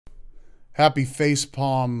Happy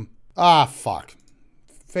Facepalm. Ah, fuck.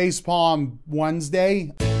 Facepalm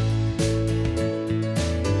Wednesday.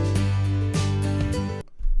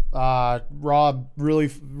 Rob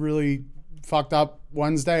really fucked up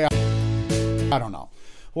Wednesday. I don't know.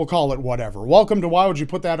 We'll call it whatever. Welcome to Why Would You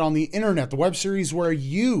Put That on the Internet, the web series where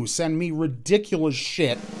you send me ridiculous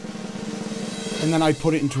shit and then I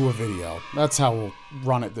put it into a video. That's how we'll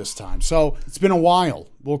run it this time. So it's been a while.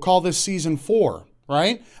 We'll call this season 4,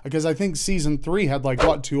 right? Because I think season 3 had like,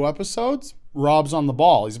 what, 2 episodes? Rob's on the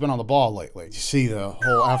ball. He's been on the ball lately. You see the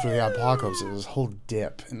whole, after the apocalypse, this whole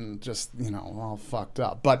dip and just, you know, all fucked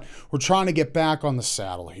up. But we're trying to get back on the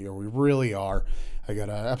saddle here. We really are. I got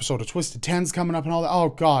an episode of Twisted Tens coming up and all that. Oh,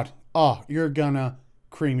 God. Oh, you're gonna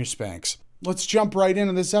cream your spanks. Let's jump right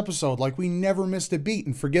into this episode like we never missed a beat.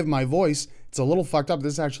 And forgive my voice. It's a little fucked up.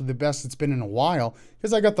 This is actually the best it's been in a while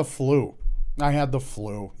because I got the flu. I had the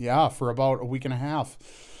flu. Yeah, for about a week and a half.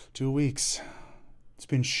 2 weeks. It's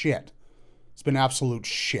been shit. It's been absolute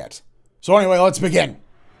shit. So anyway, let's begin.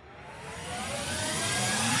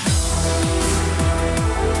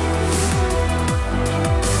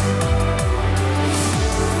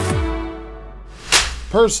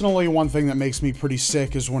 Personally, one thing that makes me pretty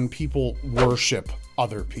sick is when people worship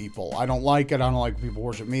other people. I don't like it. I don't like when people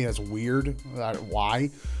worship me. That's weird.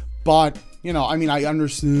 Why? But, you know, I mean, I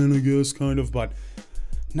understand, I guess, kind of, but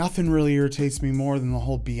nothing really irritates me more than the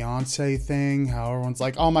whole Beyonce thing. How everyone's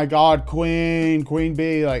like, oh my God, Queen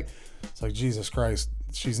Bee. Like, it's like, Jesus Christ.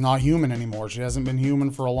 She's not human anymore. She hasn't been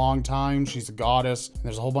human for a long time. She's a goddess. And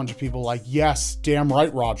there's a whole bunch of people like, yes, damn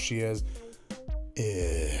right, Rob, she is.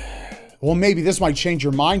 Well, maybe this might change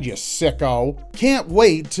your mind, you sicko. Can't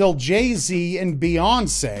wait till Jay-Z and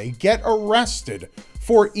Beyonce get arrested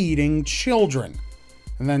for eating children.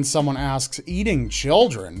 And then someone asks, eating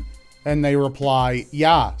children? And they reply,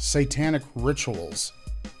 yeah, satanic rituals.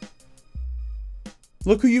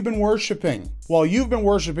 Look who you've been worshiping. While you've been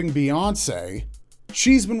worshiping Beyonce,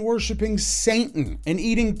 she's been worshiping Satan and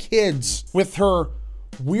eating kids with her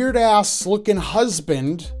weird-ass looking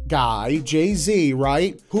husband guy, Jay-Z,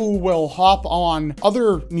 right? Who will hop on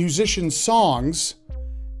other musicians' songs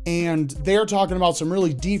and they're talking about some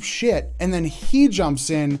really deep shit. And then he jumps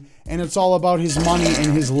in and it's all about his money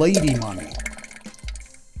and his lady money.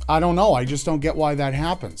 I don't know. I just don't get why that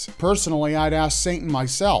happens. Personally, I'd ask Satan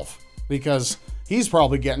myself because he's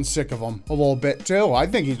probably getting sick of him a little bit too. I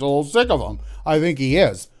think he's a little sick of him. I think he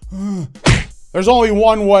is. There's only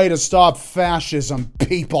one way to stop fascism,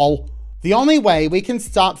 people. The only way we can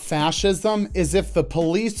stop fascism is if the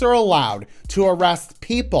police are allowed to arrest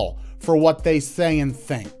people for what they say and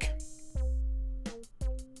think.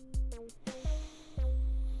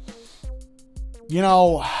 You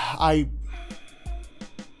know,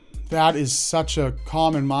 that is such a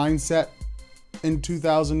common mindset in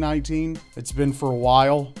 2019. It's been for a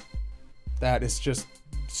while. That is just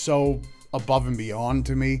so above and beyond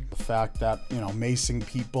to me. The fact that, you know, macing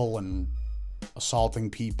people and assaulting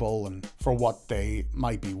people and for what they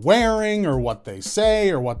might be wearing or what they say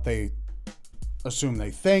or what they assume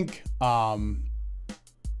they think.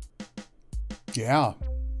 Yeah,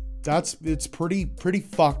 it's pretty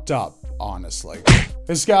fucked up, honestly.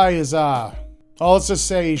 This guy is, let's just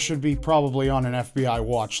say he should be probably on an FBI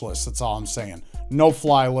watch list. That's all I'm saying. No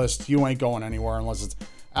fly list. You ain't going anywhere unless it's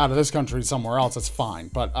out of this country somewhere else. It's fine.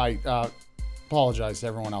 But I apologize to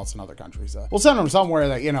everyone else in other countries. We'll send them somewhere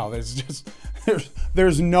that, you know,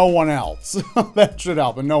 there's no one else. That should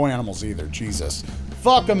help. And no animals either. Jesus.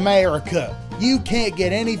 Fuck America. You can't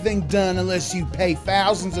get anything done unless you pay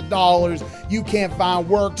thousands of dollars. You can't find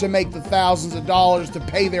work to make the thousands of dollars to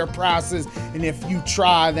pay their prices. And if you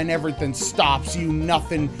try, then everything stops you.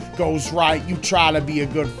 Nothing goes right. You try to be a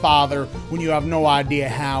good father when you have no idea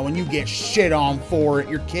how, and you get shit on for it.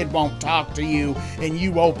 Your kid won't talk to you, and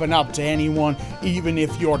you open up to anyone, even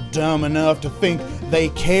if you're dumb enough to think they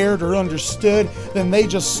cared or understood, then they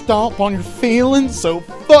just stomp on your feelings. So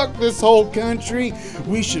fuck this whole country.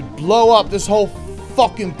 We should blow up this whole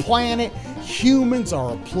fucking planet. Humans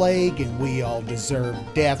are a plague and we all deserve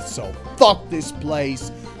death, so fuck this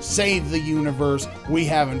place. Save the universe. We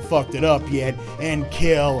haven't fucked it up yet. And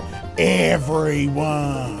kill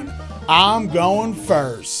everyone. I'm going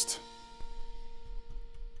first.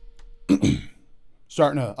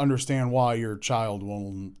 Starting to understand why your child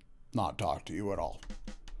will not talk to you at all.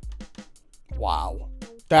 Wow.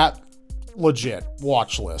 That legit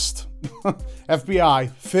watch list. FBI,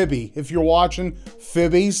 Fibby, if you're watching,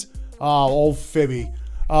 Fibbies, old Fibby,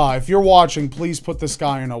 if you're watching, please put this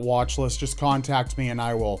guy on a watch list. Just contact me and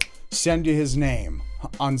I will send you his name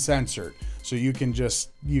uncensored so you can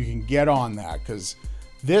get on that, because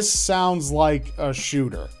This sounds like a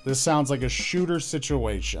shooter. This sounds like a shooter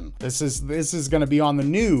situation. This is going to be on the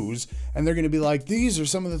news, and they're going to be like, these are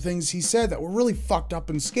some of the things he said that were really fucked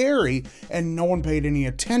up and scary, and no one paid any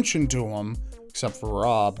attention to him, except for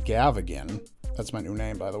Rob Gavagan. That's my new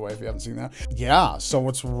name, by the way, if you haven't seen that. Yeah, so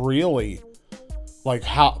it's really like,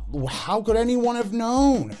 how could anyone have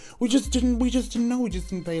known? We just didn't know. We just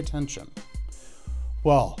didn't pay attention.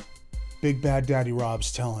 Well, Big Bad Daddy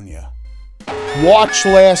Rob's telling you. Watch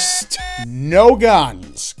list, no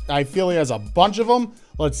guns. I feel he has a bunch of them.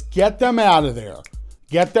 Let's get them out of there.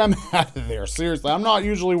 Get them out of there. Seriously, I'm not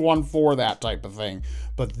usually one for that type of thing,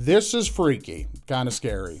 but this is freaky, kind of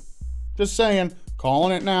scary. Just saying,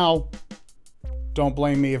 calling it now. Don't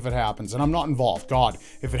blame me if it happens, and I'm not involved. God,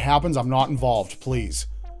 if it happens, I'm not involved, please.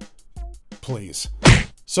 Please.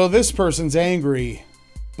 So this person's angry,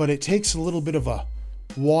 but it takes a little bit of a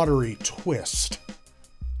watery twist.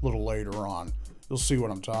 A little later on. You'll see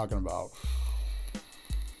what I'm talking about.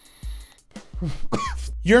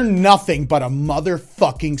 You're nothing but a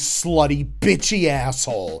motherfucking slutty bitchy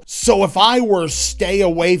asshole. So if I were stay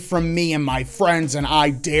away from me and my friends and I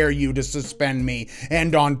dare you to suspend me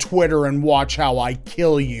and on Twitter and watch how I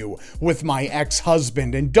kill you with my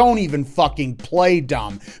ex-husband and don't even fucking play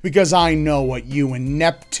dumb because I know what you and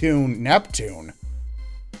Neptune?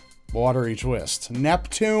 Watery twist.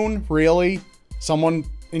 Neptune? Really? Someone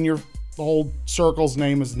in your whole circle's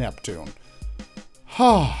name is Neptune.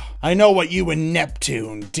 I know what you and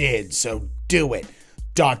Neptune did, so do it. ...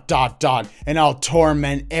 And I'll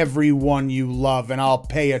torment everyone you love, and I'll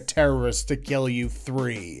pay a terrorist to kill you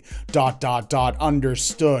 3... ...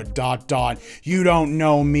 Understood ... You don't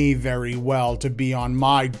know me very well to be on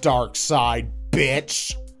my dark side,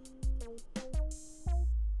 bitch.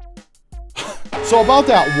 So about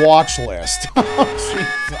that watch list.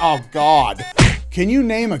 Oh, God. Can you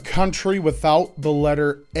name a country without the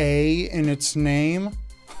letter A in its name?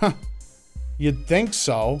 You'd think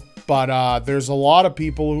so, but there's a lot of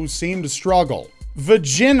people who seem to struggle.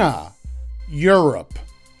 Virginia, Europe.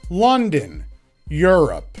 London,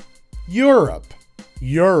 Europe.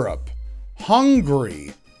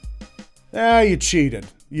 Hungary. You cheated.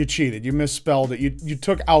 You cheated. You misspelled it. You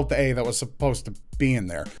took out the A that was supposed to be in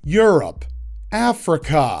there. Europe.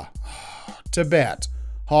 Africa. Tibet.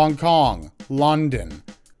 Hong Kong. London.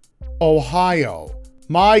 Ohio.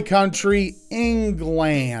 My country,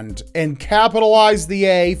 England. And capitalized the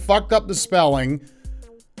A, fucked up the spelling.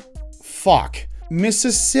 Fuck.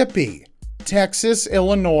 Mississippi. Texas,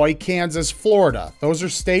 Illinois, Kansas, Florida. Those are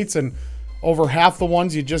states, and over half the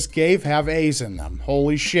ones you just gave have A's in them.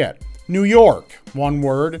 Holy shit. New York, one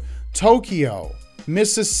word. Tokyo.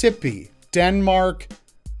 Mississippi. Denmark.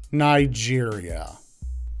 Nigeria.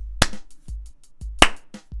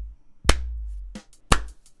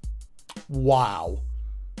 Wow.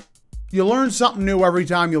 You learn something new every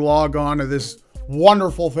time you log on to this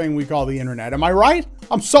wonderful thing we call the internet. Am I right?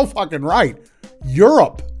 I'm so fucking right.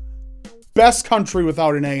 Europe. Best country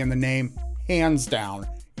without an A in the name. Hands down.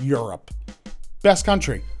 Europe. Best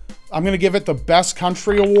country. I'm going to give it the best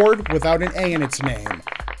country award without an A in its name.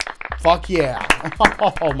 Fuck yeah.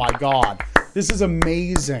 Oh my God. This is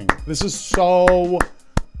amazing. This is so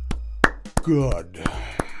good.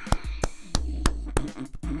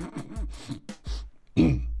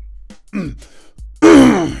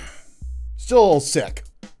 Still a little sick.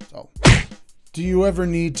 So, do you ever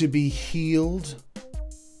need to be healed?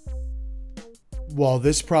 Well,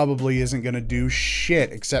 this probably isn't going to do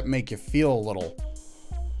shit except make you feel a little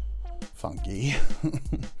funky.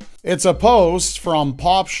 It's a post from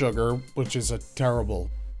Pop Sugar, which is a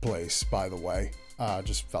terrible place, by the way.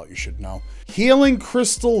 Just felt you should know. Healing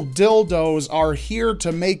crystal dildos are here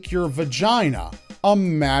to make your vagina a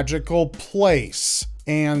magical place.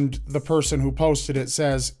 And the person who posted it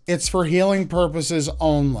says, it's for healing purposes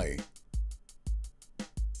only.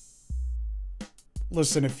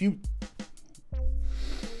 Listen,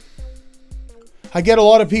 I get a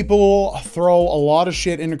lot of people throw a lot of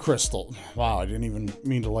shit into crystal. Wow, I didn't even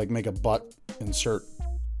mean to like make a butt insert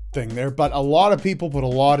thing there, but a lot of people put a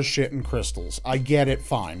lot of shit in crystals. I get it,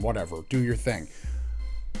 fine, whatever, do your thing.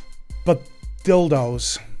 But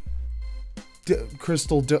dildos,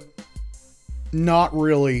 not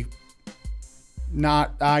really,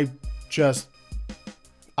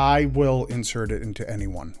 I will insert it into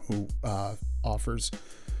anyone who offers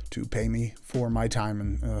to pay me for my time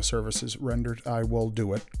and services rendered. I will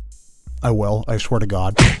do it. I will, I swear to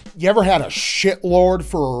God. You ever had a shitlord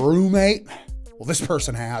for a roommate? Well, this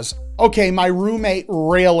person has. Okay, my roommate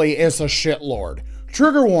really is a shitlord.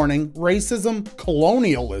 Trigger warning, racism,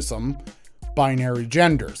 colonialism, binary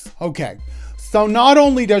genders. Okay, So not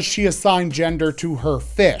only does she assign gender to her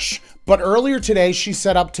fish, but earlier today she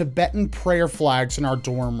set up Tibetan prayer flags in our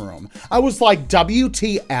dorm room. I was like,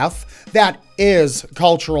 WTF? That is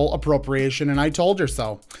cultural appropriation, and I told her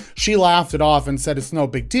so. She laughed it off and said it's no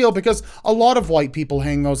big deal because a lot of white people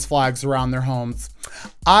hang those flags around their homes.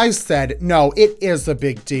 I said, no, it is a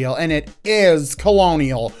big deal, and it is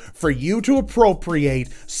colonial for you to appropriate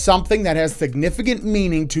something that has significant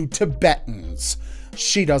meaning to Tibetans.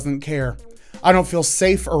 She doesn't care. I don't feel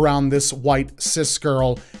safe around this white cis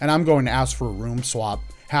girl, and I'm going to ask for a room swap.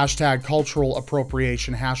 Hashtag cultural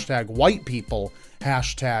appropriation, hashtag white people,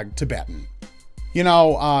 hashtag Tibetan. You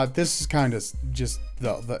know, this is kind of just,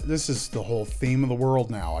 this is the whole theme of the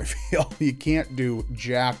world now, I feel. You can't do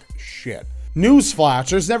jack shit.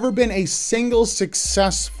 Newsflash, there's never been a single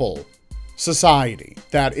successful society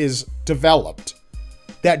that is developed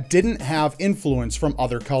that didn't have influence from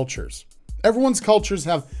other cultures. Everyone's cultures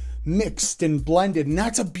have mixed and blended, and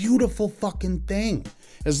that's a beautiful fucking thing.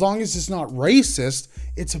 As long as it's not racist,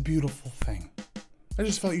 it's a beautiful thing. I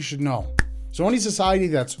just felt you should know. So any society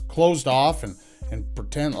that's closed off and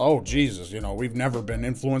pretend, oh Jesus, you know, we've never been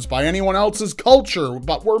influenced by anyone else's culture,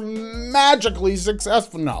 but we're magically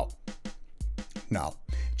successful. No,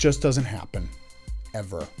 it just doesn't happen.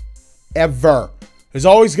 Ever. There's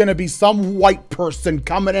always gonna be some white person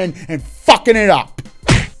coming in and fucking it up.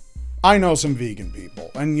 I know some vegan people,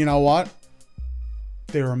 and you know what?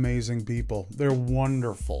 They're amazing people. They're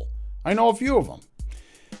wonderful. I know a few of them.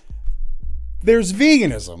 There's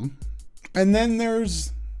veganism, and then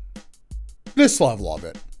there's this level of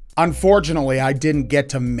it. Unfortunately, I didn't get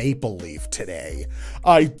to Maple Leaf today.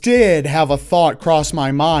 I did have a thought cross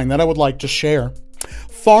my mind that I would like to share.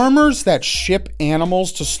 Farmers that ship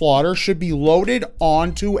animals to slaughter should be loaded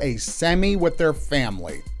onto a semi with their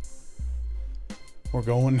family. We're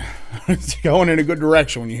going in a good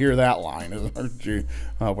direction when you hear that line, aren't you?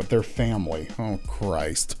 With their family. Oh,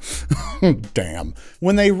 Christ. Damn.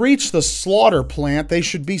 When they reach the slaughter plant, they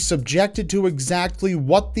should be subjected to exactly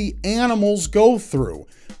what the animals go through.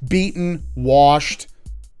 Beaten, washed.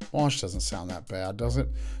 Washed doesn't sound that bad, does it?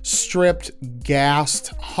 Stripped,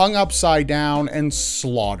 gassed, hung upside down, and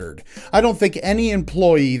slaughtered. I don't think any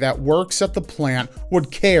employee that works at the plant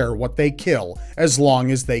would care what they kill as long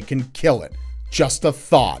as they can kill it. Just a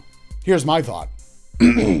thought. Here's my thought.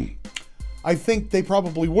 I think they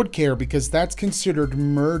probably would care because that's considered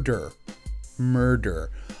murder.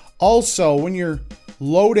 Also, when you're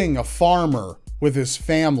loading a farmer with his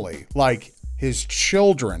family, like his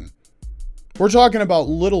children, we're talking about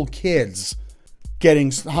little kids getting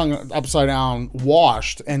hung upside down,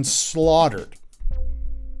 washed, and slaughtered.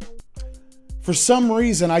 For some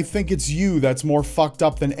reason, I think it's you that's more fucked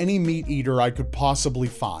up than any meat eater I could possibly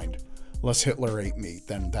find. Unless Hitler ate meat,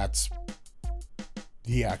 then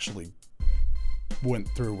he actually went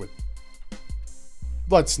through with.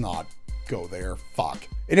 Let's not go there. Fuck.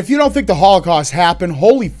 And if you don't think the Holocaust happened,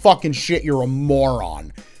 holy fucking shit, you're a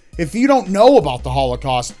moron. If you don't know about the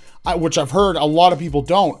Holocaust, which I've heard a lot of people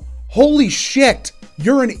don't, holy shit,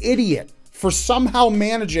 you're an idiot for somehow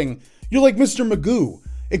managing. You're like Mr. Magoo,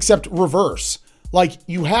 except reverse. Like,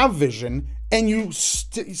 you have vision, and you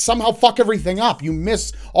somehow fuck everything up. You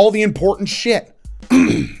miss all the important shit.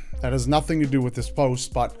 That has nothing to do with this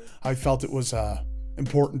post, but I felt it was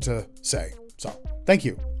important to say. So, thank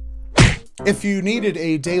you. If you needed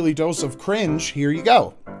a daily dose of cringe, here you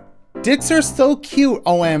go. Dicks are so cute,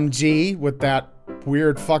 OMG, with that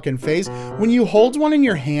weird fucking face. When you hold one in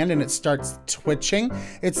your hand and it starts twitching,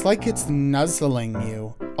 it's like it's nuzzling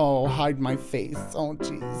you. Oh, hide my face. Oh,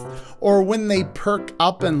 jeez. Or when they perk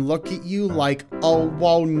up and look at you like, oh,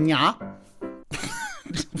 whoa, nya.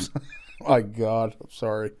 My God, I'm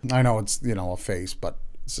sorry. I know it's, you know, a face, but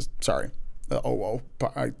it's just, sorry.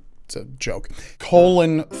 It's a joke.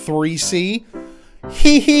 Colon 3C.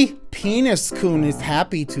 Hee hee, Penis Coon is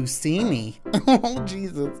happy to see me. Oh,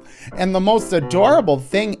 Jesus. And the most adorable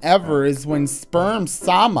thing ever is when Sperm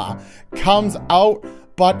Sama comes out,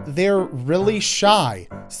 but they're really shy.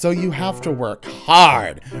 So you have to work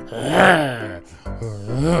hard.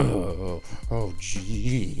 Oh,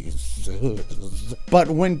 Jesus.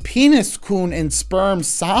 But when Penis Coon and Sperm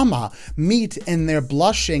Sama meet and they're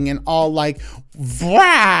blushing and all like,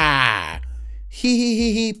 vrah!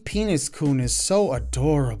 Hee, Penis Coon is so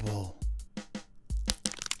adorable.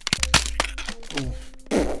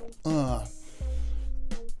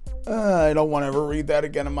 I don't want to ever read that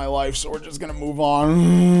again in my life, so we're just gonna move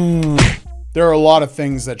on. There are a lot of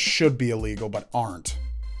things that should be illegal but aren't.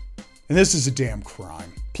 And this is a damn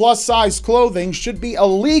crime. Please plus size clothing should be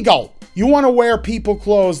illegal. You want to wear people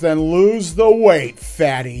clothes, then lose the weight,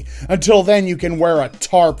 fatty. Until then, you can wear a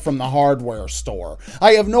tarp from the hardware store.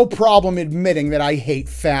 I have no problem admitting that I hate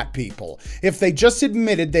fat people. If they just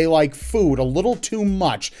admitted they like food a little too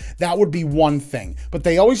much, that would be one thing. But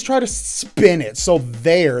they always try to spin it so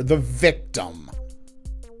they're the victim.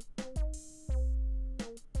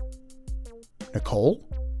 Nicole?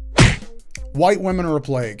 White women are a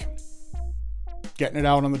plague. Getting it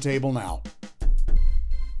out on the table now.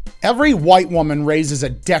 Every white woman raises a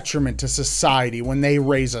detriment to society when they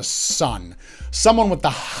raise a son. Someone with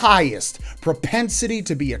the highest propensity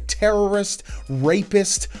to be a terrorist,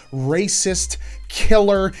 rapist, racist,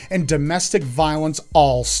 killer, and domestic violence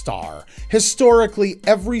all-star. Historically,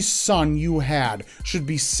 every son you had should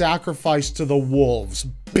be sacrificed to the wolves,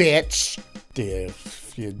 bitch.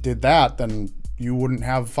 If you did that, then you wouldn't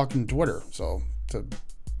have fucking Twitter, so to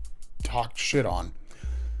talk shit on.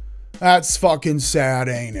 That's fucking sad,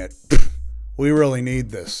 ain't it? We really need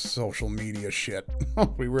this social media shit.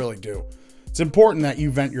 We really do. It's important that you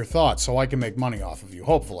vent your thoughts so I can make money off of you,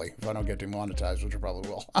 hopefully, if I don't get demonetized, which I probably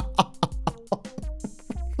will.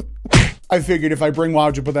 I figured if I bring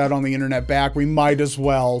Why'd You Put That on the internet back, we might as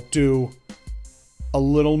well do a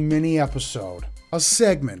little mini episode, a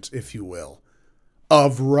segment, if you will,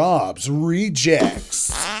 of Rob's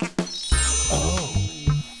Rejects. Oh.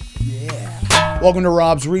 Welcome to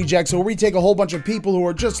Rob's Rejects, where we take a whole bunch of people who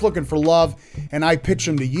are just looking for love, and I pitch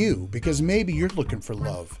them to you, because maybe you're looking for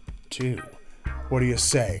love, too. What do you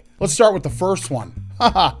say? Let's start with the first one.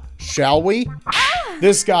 Haha, shall we?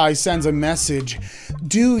 This guy sends a message.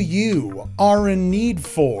 Do you are in need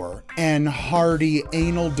for an hearty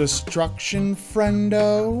anal destruction,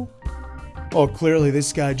 friendo? Oh, clearly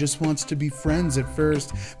this guy just wants to be friends at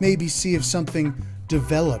first. Maybe see if something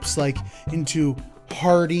develops, like into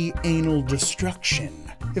hearty anal destruction.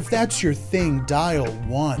 If that's your thing, dial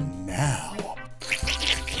 1 now.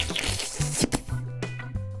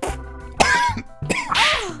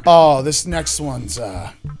 Oh, this next one's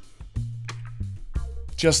it's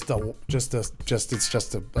just a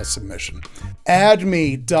submission. Add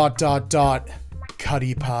me ...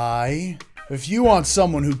 Cutty Pie. If you want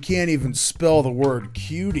someone who can't even spell the word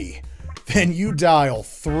cutie, then you dial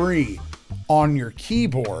 3 on your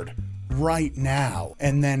keyboard right now,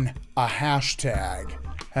 and then a hashtag.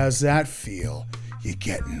 How's that feel? You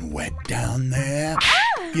getting wet down there?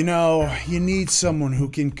 You know, you need someone who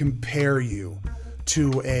can compare you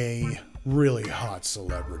to a really hot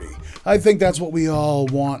celebrity. I think that's what we all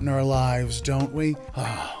want in our lives, don't we?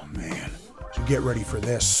 Oh, man. So get ready for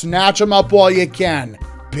this. Snatch them up while you can,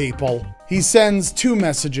 people. He sends 2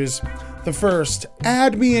 messages. The first,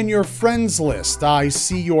 add me in your friends list. I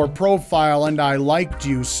see your profile and I liked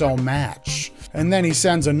you so much. And then he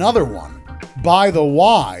sends another one. By the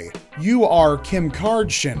way, you are Kim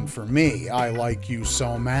Kardashian for me. I like you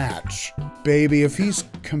so much. Baby, if he's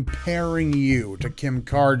comparing you to Kim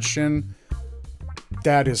Kardashian,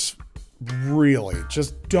 that is really,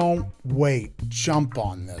 just don't wait. Jump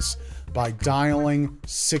on this by dialing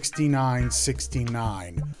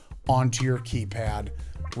 6969 onto your keypad.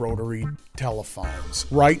 Rotary telephones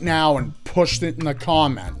right now and push it in the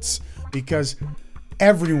comments, because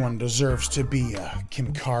everyone deserves to be a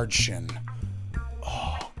Kim Kardashian.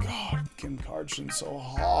 Oh God, Kim Kardashian's so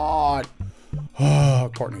hot. Oh,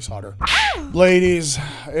 Courtney's hotter. Ladies,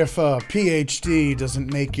 if a PhD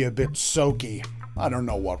doesn't make you a bit soaky, I don't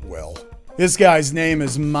know what will. This guy's name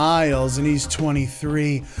is Miles, and he's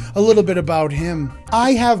 23. A little bit about him.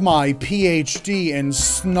 I have my PhD in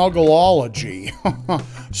snuggleology.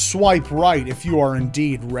 Swipe right if you are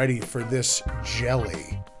indeed ready for this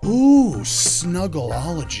jelly. Ooh,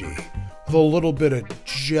 snuggleology. With a little bit of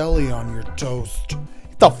jelly on your toast.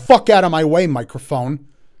 Get the fuck out of my way, microphone.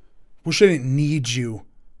 Wish I didn't need you.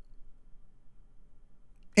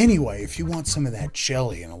 Anyway, if you want some of that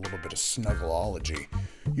jelly and a little bit of snuggleology,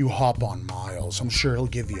 you hop on Miles. I'm sure he'll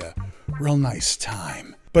give you a real nice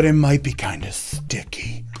time. But it might be kind of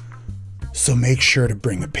sticky. So make sure to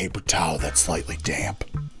bring a paper towel that's slightly damp,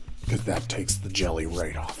 because that takes the jelly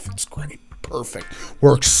right off. It's great. Perfect.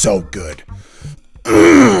 Works so good.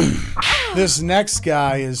 This next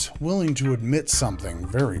guy is willing to admit something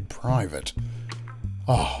very private.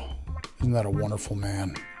 Oh, isn't that a wonderful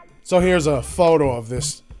man? So here's a photo of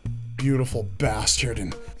this beautiful bastard,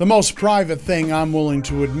 and the most private thing I'm willing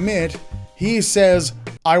to admit, he says,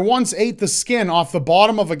 I once ate the skin off the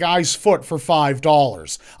bottom of a guy's foot for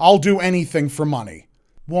 $5. I'll do anything for money.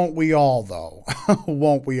 Won't we all, though?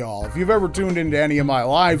 Won't we all? If you've ever tuned into any of my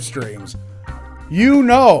live streams, you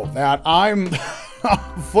know that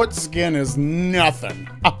foot skin is nothing.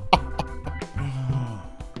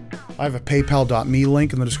 I have a paypal.me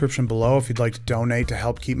link in the description below if you'd like to donate to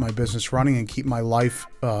help keep my business running and keep my life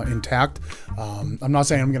intact. I'm not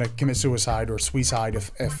saying I'm going to commit suicide or suicide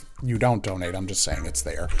if you don't donate. I'm just saying it's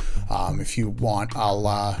there. If you want,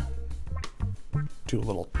 I'll do a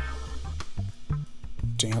little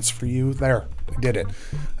dance for you. There, I did it.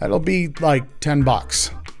 That'll be like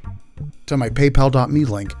 $10 to my paypal.me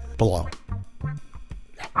link below.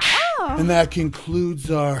 And that concludes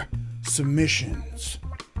our submissions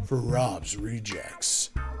for Rob's Rejects.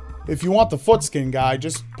 If you want the footskin guy,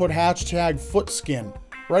 just put hashtag footskin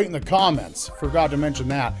right in the comments. Forgot to mention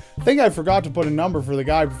that. I think I forgot to put a number for the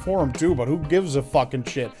guy before him too, but who gives a fucking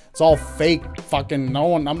shit? It's all fake fucking no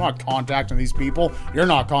one. I'm not contacting these people. You're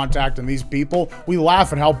not contacting these people. We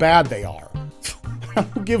laugh at how bad they are.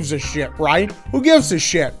 Who gives a shit, right? Who gives a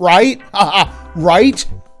shit, right? Right?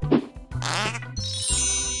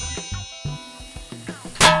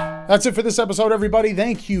 That's it for this episode, everybody.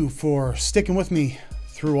 Thank you for sticking with me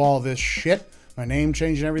through all this shit. My name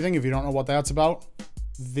changed and everything. If you don't know what that's about,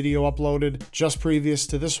 video uploaded just previous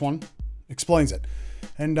to this one explains it.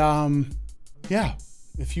 And yeah,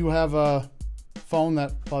 if you have a phone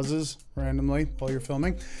that buzzes randomly while you're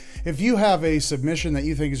filming, if you have a submission that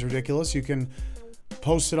you think is ridiculous, you can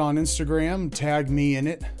post it on Instagram, tag me in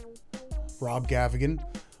it, Rob Gavagan,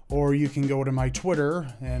 or you can go to my Twitter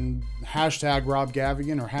and hashtag Rob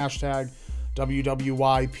Gavagan or hashtag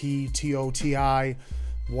WWYPTOTI,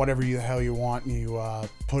 whatever the hell you want, and you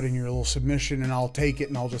put in your little submission and I'll take it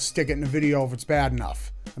and I'll just stick it in a video if it's bad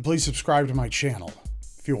enough. And please subscribe to my channel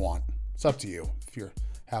if you want. It's up to you if you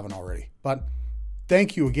haven't already. But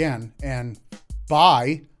thank you again and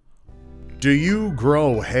bye. Do you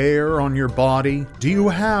grow hair on your body? Do you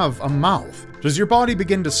have a mouth? Does your body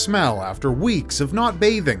begin to smell after weeks of not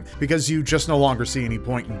bathing because you just no longer see any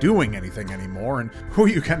point in doing anything anymore? And who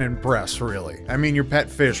you can impress, really? I mean, your pet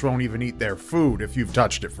fish won't even eat their food if you've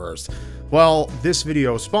touched it first. Well, this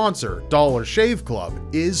video sponsor, Dollar Shave Club,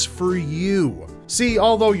 is for you. See,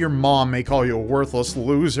 although your mom may call you a worthless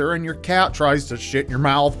loser and your cat tries to shit in your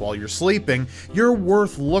mouth while you're sleeping, you're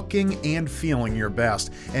worth looking and feeling your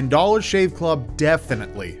best. And Dollar Shave Club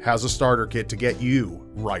definitely has a starter kit to get you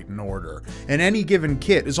right in order. And any given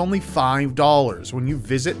kit is only $5 when you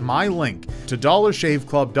visit my link to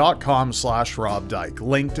dollarshaveclub.com/RobDyke,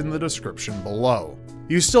 linked in the description below.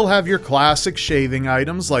 You still have your classic shaving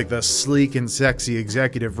items like the sleek and sexy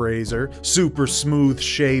executive razor, super smooth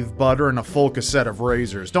shave butter, and a full cassette of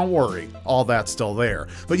razors. Don't worry, all that's still there.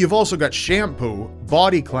 But you've also got shampoo,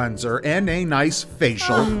 body cleanser, and a nice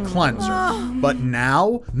facial cleanser. But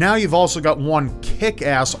now you've also got one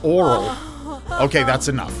kick-ass oral. Okay, that's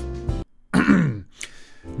enough.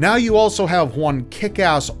 Now you also have one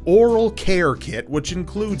kick-ass oral care kit, which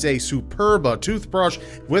includes a Superba toothbrush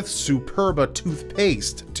with Superba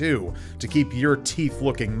toothpaste, too, to keep your teeth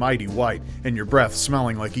looking mighty white and your breath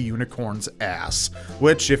smelling like a unicorn's ass,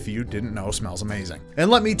 which, if you didn't know, smells amazing. And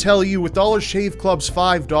let me tell you, with Dollar Shave Club's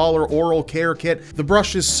 $5 oral care kit, the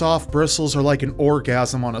brush's soft bristles are like an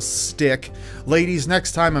orgasm on a stick. Ladies,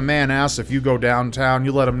 next time a man asks if you go downtown,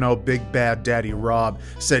 you let him know Big Bad Daddy Rob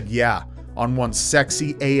said yeah on one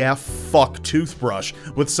sexy AF fuck toothbrush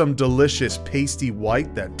with some delicious pasty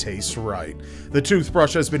white that tastes right. The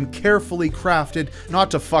toothbrush has been carefully crafted not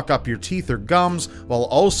to fuck up your teeth or gums, while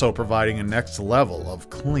also providing a next level of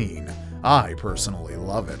clean. I personally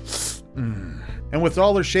love it. And with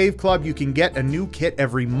Dollar Shave Club, you can get a new kit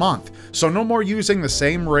every month, so no more using the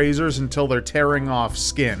same razors until they're tearing off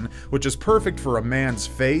skin, which is perfect for a man's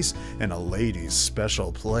face and a lady's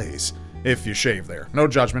special place. If you shave there. No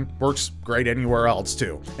judgment. Works great anywhere else,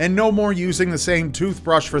 too. And no more using the same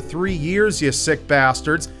toothbrush for 3 years, you sick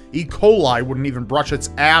bastards. E. coli wouldn't even brush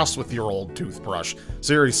its ass with your old toothbrush.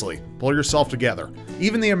 Seriously, pull yourself together.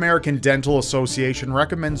 Even the American Dental Association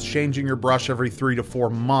recommends changing your brush every 3 to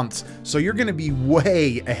 4 months, so you're going to be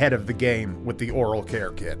way ahead of the game with the oral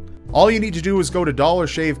care kit. All you need to do is go to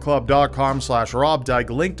dollarshaveclub.com/RobDyke,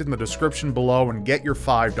 linked in the description below, and get your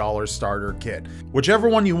 $5 starter kit. Whichever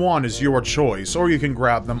one you want is your choice, or you can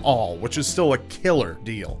grab them all, which is still a killer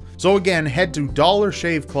deal. So again, head to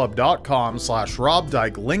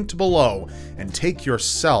dollarshaveclub.com/RobDyke, linked below, and take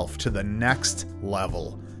yourself to the next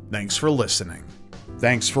level. Thanks for listening.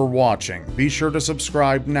 Thanks for watching. Be sure to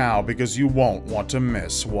subscribe now because you won't want to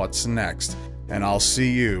miss what's next. And I'll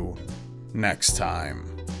see you next time.